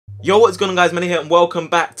Yo, what's going on guys, Manny here and welcome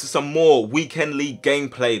back to some more Weekend League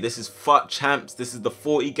gameplay. This is FUT Champs. This is the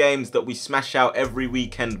 40 games that we smash out every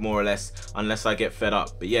weekend more or less, unless I get fed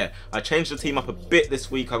up. But yeah, I changed the team up a bit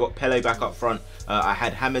this week. I got Pele back up front. I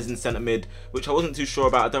had James in centre mid, which I wasn't too sure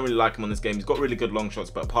about. I don't really like him on this game. He's got really good long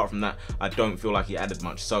shots, but apart from that, I don't feel like he added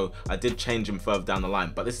much. So I did change him further down the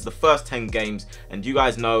line. But this is the first 10 games, and you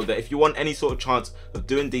guys know that if you want any sort of chance of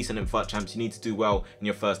doing decent in FUT Champs, you need to do well in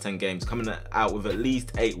your first 10 games, coming out with at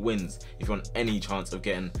least 8 wins if you want any chance of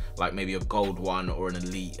getting like maybe a gold one or an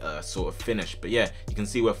elite sort of finish. But yeah, you can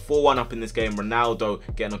see we're 4-1 up in this game. Ronaldo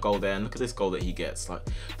getting a goal there, and look at this goal that he gets. Like,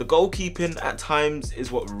 the goalkeeping at times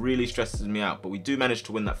is what really stresses me out, but we do manage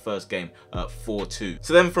to win that first game 4-2.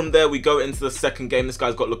 So then from there we go into the second game. This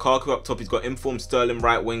guy's got Lukaku up top, he's got informed Sterling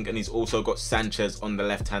right wing, and he's also got Sanchez on the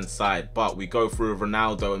left hand side. But we go through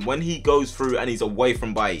Ronaldo, and when he goes through and he's away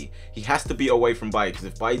from Bailly, he has to be away from Bailly, because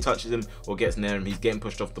if Bailly touches him or gets near him, he's getting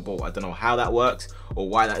pushed off the ball. I don't know how that works or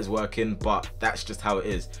why that is working, but that's just how it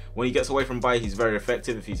is. When he gets away from Bailly, he's very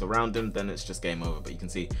effective. If he's around him, then it's just game over. But you can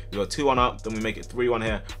see we got 2-1 up, then we make it 3-1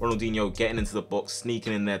 here. Ronaldinho getting into the box,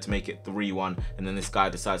 sneaking in there to make it 3-1, and then this guy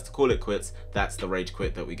decides to call it quits. That's the rage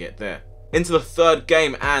quit that we get there. Into the third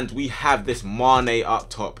game, and we have this Manny up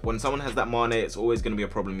top. When someone has that Manny, it's always going to be a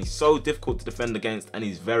problem. He's so difficult to defend against, and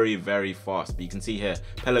he's very, very fast. But you can see here,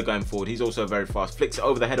 Pele going forward, he's also very fast. Flicks it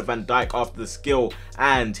over the head of Van Dijk after the skill,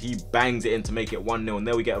 and he bangs it in to make it 1-0. And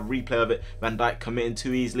there we get a replay of it. Van Dijk committing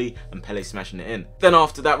too easily, and Pele smashing it in. Then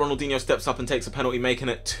after that, Ronaldinho steps up and takes a penalty, making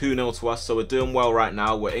it 2-0 to us. So we're doing well right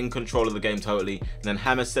now. We're in control of the game totally. And then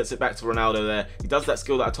James sets it back to Ronaldo there. He does that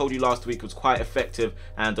skill that I told you last week was quite effective,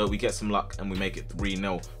 and we get some luck and we make it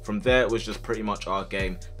 3-0. From there, it was just pretty much our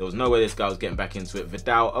game. There was no way this guy was getting back into it.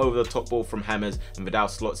 Vidal over the top ball from James, and Vidal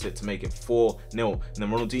slots it to make it 4-0. And then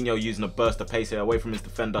Ronaldinho using a burst of pace here away from his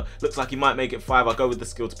defender. Looks like he might make it 5. I'll go with the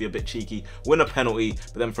skill to be a bit cheeky. Win a penalty,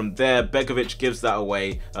 but then from there, Begovic gives that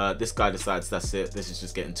away. This guy decides that's it. This is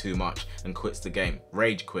just getting too much and quits the game.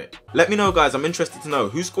 Rage quit. Let me know, guys. I'm interested to know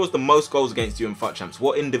who scores the most goals against you in FUT Champs.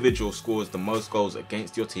 What individual scores the most goals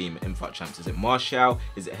against your team in FUT Champs? Is it Martial?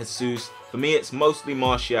 Is it Jesus? For me, it's mostly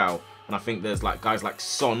Martial, and I think there's like guys like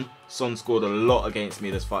Son. Son scored a lot against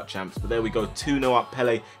me this FUT Champs, but there we go, 2-0 up.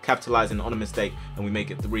 Pele capitalizing on a mistake, and we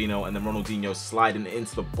make it 3-0, and then Ronaldinho sliding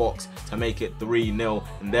into the box to make it 3-0,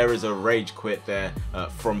 and there is a rage quit there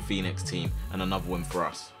from Phoenix team, and another win for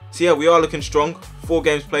us. So yeah, we are looking strong. 4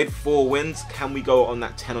 games played, 4 wins. Can we go on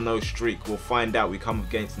that 10-0 streak? We'll find out. We come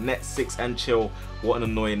against Net 6 and Chill. What an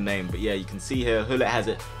annoying name. But yeah, you can see here, Hullet has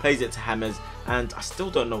it, plays it to James, and I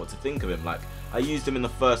still don't know what to think of him. Like, I used him in the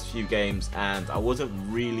first few games, and I wasn't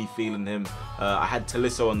really feeling him. I had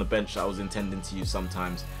Tolisso on the bench that I was intending to use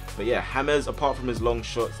sometimes. But yeah, James, apart from his long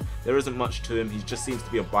shots, there isn't much to him. He just seems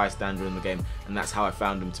to be a bystander in the game, and that's how I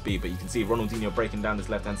found him to be. But you can see Ronaldinho breaking down this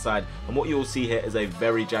left-hand side, and what you will see here is a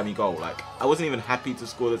very jammy goal. Like, I wasn't even happy to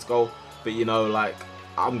score this goal, but you know, like,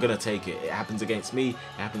 I'm gonna take it. It happens against me, it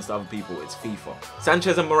happens to other people. It's FIFA.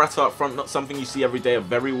 Sanchez and Morata up front, not something you see every day. A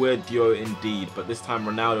very weird duo indeed, but this time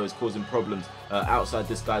Ronaldo is causing problems outside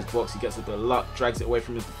this guy's box. He gets a bit of luck, drags it away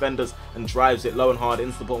from his defenders, and drives it low and hard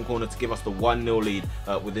into the bottom corner to give us the 1-0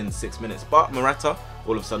 lead within 6 minutes. But Morata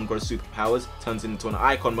all of a sudden grows superpowers, turns into an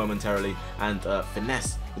icon momentarily, and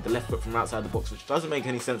finesse with the left foot from outside the box, which doesn't make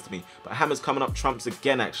any sense to me. But James coming up trumps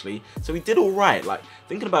again, actually. So he did all right. Like,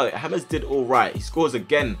 thinking about it, James did all right. He scores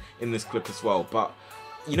again in this clip as well. But,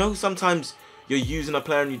 you know, sometimes you're using a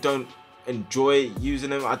player and you don't enjoy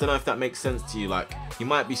using him. I don't know if that makes sense to you. Like, he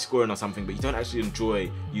might be scoring or something, but you don't actually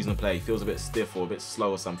enjoy using a player. He feels a bit stiff or a bit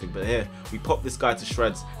slow or something. But here, we pop this guy to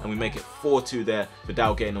shreds, and we make it 4-2 there.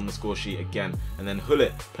 Vidal getting on the score sheet again. And then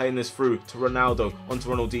Hullet playing this through to Ronaldo, onto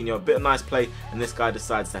Ronaldinho. A bit of nice play, and this guy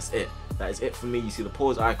decides that's it. That is it for me. You see the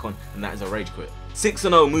pause icon, and that is a rage quit.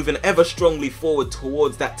 6-0, moving ever strongly forward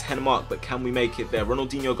towards that 10 mark, but can we make it there?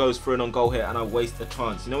 Ronaldinho goes for an on goal here, and I waste a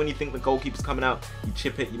chance. You know when you think the goalkeeper's coming out, you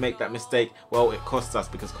chip it, you make that mistake? Well, it costs us,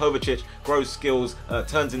 because Kovacic grows skills,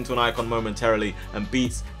 turns into an icon momentarily, and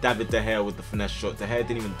beats David De Gea with the finesse shot. De Gea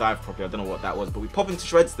didn't even dive properly, I don't know what that was, but we pop into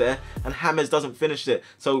shreds there, and James doesn't finish it.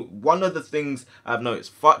 So one of the things I've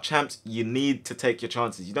noticed, FUT Champs, you need to take your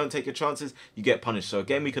chances. You don't take your chances, you get punished. So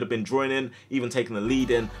again, we could have been drawing in, even taking the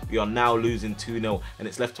lead in. We are now losing 2-0. And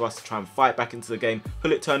it's left to us to try and fight back into the game.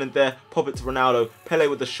 Hullet turning there, pop it to Ronaldo, Pele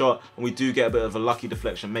with the shot, and we do get a bit of a lucky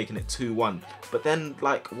deflection, making it 2-1. But then,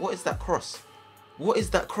 like, what is that cross? What is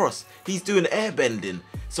that cross? He's doing air bending.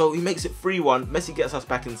 So he makes it 3-1. Messi gets us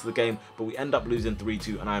back into the game, but we end up losing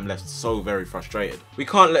 3-2, and I am left so very frustrated. We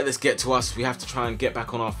can't let this get to us. We have to try and get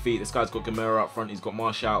back on our feet. This guy's got Gamera up front, he's got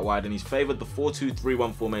Martial out wide, and he's favoured the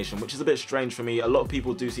 4-2-3-1 formation, which is a bit strange for me. A lot of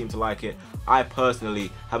people do seem to like it. I personally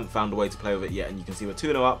haven't found a way to play with it yet, and you can see we're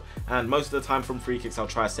 2-0 up, and most of the time from free kicks I'll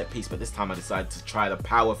try a set piece, but this time I decided to try the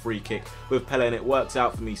power free kick with Pele, and it works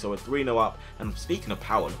out for me. So we're 3-0 up, and speaking of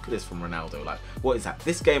power, look at this from Ronaldo. Like, what is that?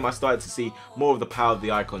 This game I started to see more of the power of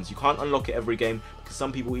the icons. You can't unlock it every game because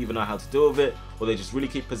some people either know how to deal with it, or they just really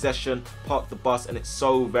keep possession, park the bus, and it's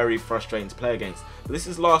so very frustrating to play against. But this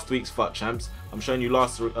is last week's FUT Champs. I'm showing you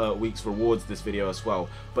last week's rewards this video as well.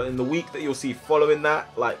 But in the week that you'll see following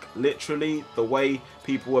that, like literally the way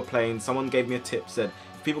people were playing, someone gave me a tip, said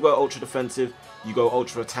if people go ultra defensive, you go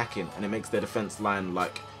ultra attacking, and it makes their defense line,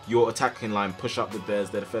 like your attacking line, push up with theirs,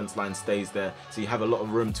 their defense line stays there, so you have a lot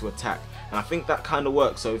of room to attack. And I think that kind of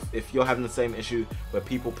works. So if you're having the same issue where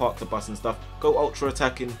people park the bus and stuff, go ultra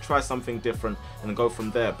attacking, try something different, and then go from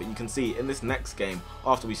there. But you can see in this next game,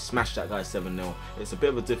 after we smashed that guy 7-0, it's a bit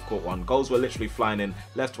of a difficult one. Goals were literally flying in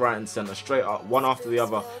left, right and centre, straight up, one after the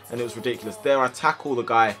other, and it was ridiculous. There I tackle the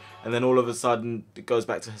guy, and then all of a sudden it goes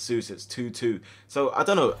back to Jesus. It's 2-2. So I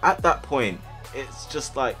don't know, at that point it's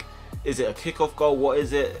just like, is it a kickoff goal? What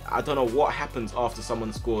is it? I don't know what happens after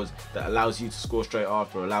someone scores that allows you to score straight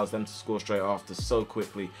after, or allows them to score straight after so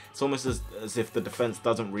quickly. It's almost as if the defense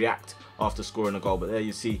doesn't react after scoring a goal. But there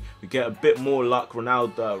you see, we get a bit more luck.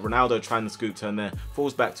 Ronaldo trying the scoop turn there,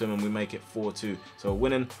 falls back to him, and we make it 4-2. So we're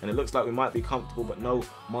winning, and it looks like we might be comfortable, but no,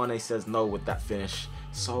 Mane says no with that finish.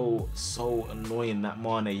 So annoying, that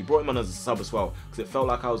Mane. He brought him on as a sub as well, because it felt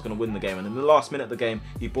like I was going to win the game. And in the last minute of the game,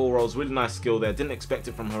 he ball rolls, really nice skill there, didn't expect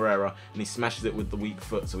it from Herrera, and he smashes it with the weak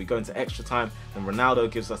foot. So we go into extra time, and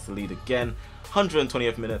Ronaldo gives us the lead again.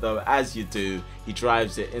 120th minute though, as you do, he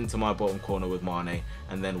drives it into my bottom corner with Mane,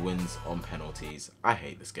 and then wins on penalties. I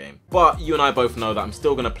hate this game. But you and I both know that I'm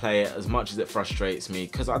still going to play it, as much as it frustrates me,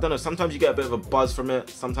 because I don't know, sometimes you get a bit of a buzz from it,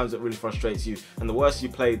 sometimes it really frustrates you, and the worse you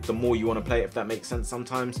play, the more you want to play it, if that makes sense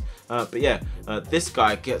sometimes. But yeah, this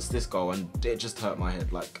guy gets this goal, and it just hurt my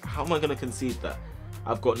head. Like, how am I going to concede that?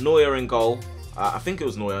 I've got Neuer in goal. I think it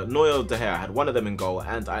was Neuer or De Gea. I had one of them in goal,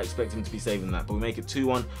 and I expect him to be saving that. But we make it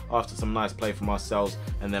 2-1 after some nice play from ourselves,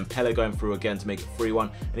 and then Pele going through again to make it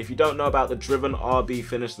 3-1. And if you don't know about the driven RB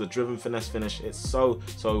finish, the driven finesse finish, it's so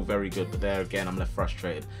very good. But there again, I'm left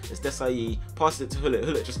frustrated. It's Desai, passes it to Hullet.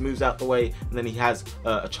 Hullet just moves out the way, and then he has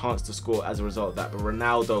a chance to score as a result of that. But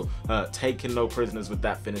Ronaldo taking no prisoners with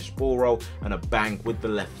that finish, ball roll, and a bang with the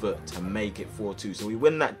left foot to make it 4-2. So we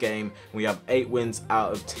win that game, and we have 8 wins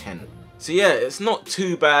out of 10. So yeah, it's not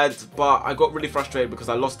too bad, but I got really frustrated because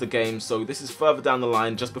I lost the game. So this is further down the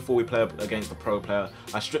line, just before we play up against the pro player.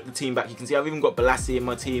 I stripped the team back. You can see I've even got Balassi in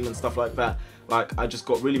my team and stuff like that. Like, I just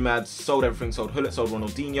got really mad, sold everything, sold Hullet, sold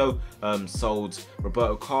Ronaldinho, sold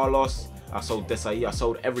Roberto Carlos, I sold Desai, I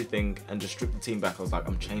sold everything, and just stripped the team back. I was like,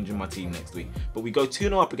 I'm changing my team next week. But we go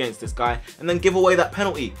 2-0 up against this guy, and then give away that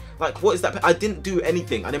penalty. Like, what is that? I didn't do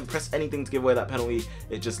anything. I didn't press anything to give away that penalty.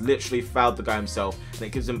 It just literally fouled the guy himself, and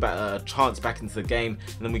it gives him a chance back into the game.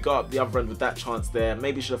 And then we got up the other end with that chance there.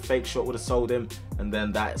 Maybe should have fake shot, would have sold him, and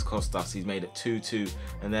then that has cost us. He's made it 2-2,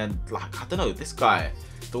 and then, like, I don't know, this guy,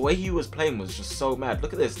 the way he was playing was just so mad.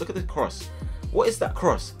 Look at this. Look at this cross. What is that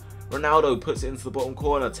cross? Ronaldo puts it into the bottom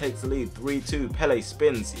corner, takes the lead, 3-2. Pele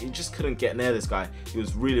spins. He just couldn't get near this guy. He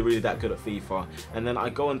was really that good at FIFA. And then I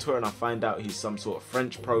go on Twitter and I find out he's some sort of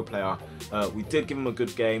French pro player. We did give him a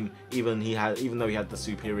good game, even though he had the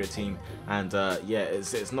superior team. And yeah,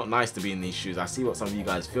 it's not nice to be in these shoes. I see what some of you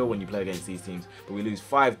guys feel when you play against these teams. But we lose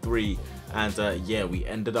 5-3, and yeah, we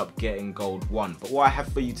ended up getting gold 1. But what I have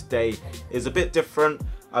for you today is a bit different.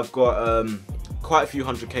 I've got quite a few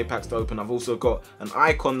 100k packs to open. I've also got an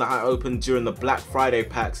icon that I opened during the Black Friday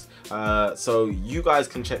packs, so you guys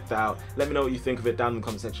can check that out. Let me know what you think of it down in the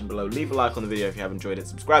comment section below. Leave a like on the video if you have enjoyed it,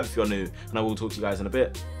 subscribe if you're new, and I will talk to you guys in a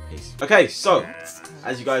bit. Peace. Okay, so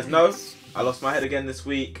as you guys know, I lost my head again this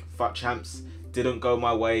week. FUT Champs didn't go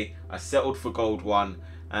my way. I settled for gold 1,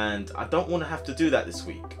 and I don't want to have to do that this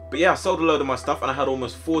week. But yeah, I sold a load of my stuff, and I had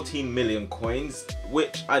almost 14 million coins,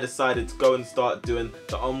 which I decided to go and start doing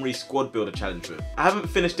the Omri squad builder challenge with. I haven't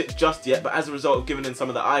finished it just yet, but as a result of giving in some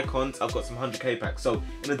of the icons, I've got some 100k packs. So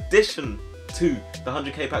in addition to the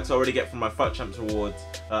 100k packs I already get from my FUT Champs rewards,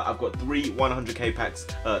 I've got 3 100k packs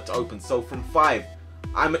to open. So from 5,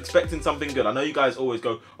 I'm expecting something good. I know you guys always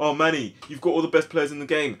go, oh Manny, you've got all the best players in the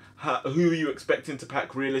game. Who are you expecting to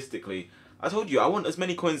pack realistically? I told you, I want as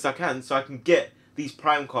many coins as I can so I can get these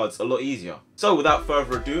prime cards a lot easier. So without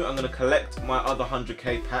further ado, I'm going to collect my other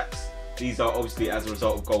 100k packs These are obviously as a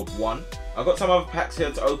result of gold 1. I've got some other packs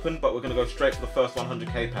here to open, but we're going to go straight for the first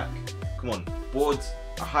 100k pack. Come on, boards,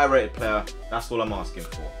 a high rated player, that's all I'm asking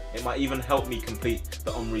for. It might even help me complete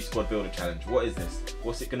the Omri Squad Builder Challenge. What is this?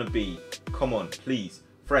 What's it going to be? Come on, please.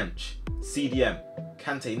 French, CDM,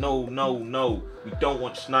 Kante, no, no, no. We don't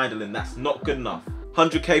want Schneiderlin, that's not good enough.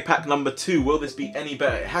 100k pack number 2, will this be any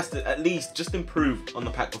better? It has to at least just improve on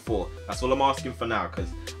the pack before. That's all I'm asking for now, because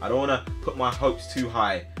I don't want to put my hopes too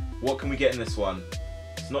high. What can we get in this one?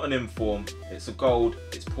 It's not an inform, it's a gold,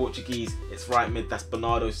 it's Portuguese, it's right mid, that's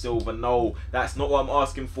Bernardo Silva. No, that's not what I'm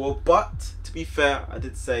asking for, but to be fair, I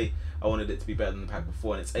did say I wanted it to be better than the pack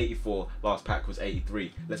before, and it's 84, last pack was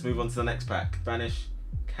 83. Let's move on to the next pack. Vanish,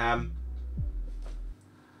 Cam.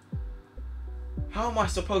 How am I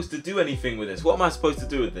supposed to do anything with this? What am I supposed to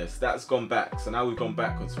do with this? That's gone back, so now we've gone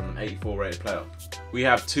backwards from an 84 rated player. We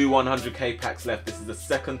have 2 100k packs left. This is the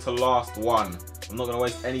second to last one. I'm not going to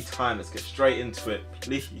waste any time. Let's get straight into it,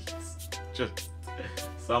 please. Just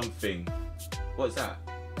something. What is that?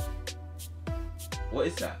 What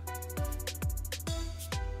is that?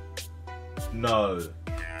 No.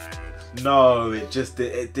 No, it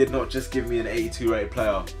did not just give me an 82 rated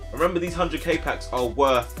player. Remember, these 100k packs are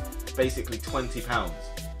worth basically £20.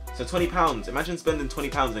 So £20, imagine spending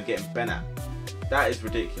 £20 and getting Benat. That is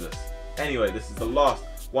ridiculous. Anyway, this is the last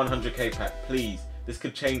 100k pack, please. This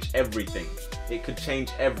could change everything. It could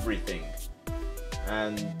change everything.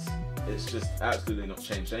 And it's just absolutely not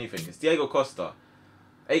changed anything. It's Diego Costa,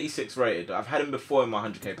 86 rated. I've had him before in my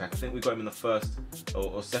 100k pack. I think we got him in the first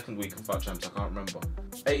or second week of FUT Champs, I can't remember.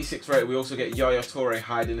 86 rated, we also get Yaya Toure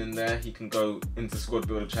hiding in there. He can go into squad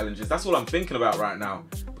builder challenges. That's all I'm thinking about right now,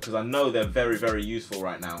 because I know they're very, very useful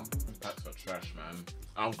right now. Packs are trash, man.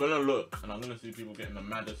 I'm gonna look and I'm gonna see people getting the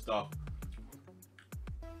maddest stuff.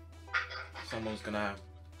 Someone's gonna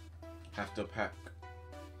have to pack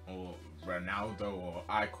or Ronaldo or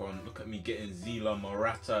Icon. Look at me getting Zila,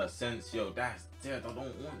 Morata, Asensio. That's dead. I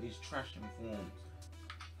don't want these trash informs.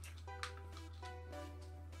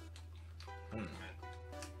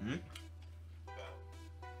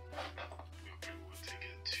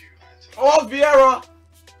 Oh, Vieira!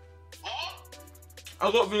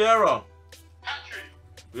 I got Vieira.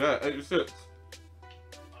 Yeah, 86.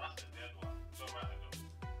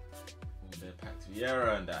 They're packed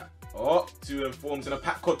Vieira and that. Oh, 2 informs in a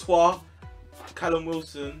pack. Courtois, Callum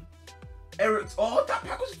Wilson, Eric's. Oh, that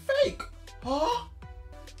pack was fake. Huh?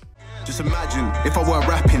 Just imagine if I weren't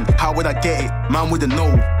rapping, how would I get it? Man wouldn't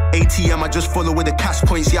know. ATM, I just follow with the cash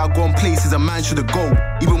points. Yeah, I've gone places a man should have go.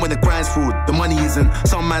 Even when the grind's fraud, the money isn't.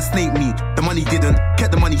 Some man snaked me, the money didn't.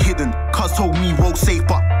 Kept the money hidden. Cuz told me roll safe,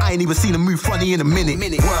 but I ain't even seen him move funny in a minute.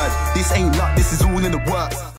 Word, this ain't luck, this is all in the works.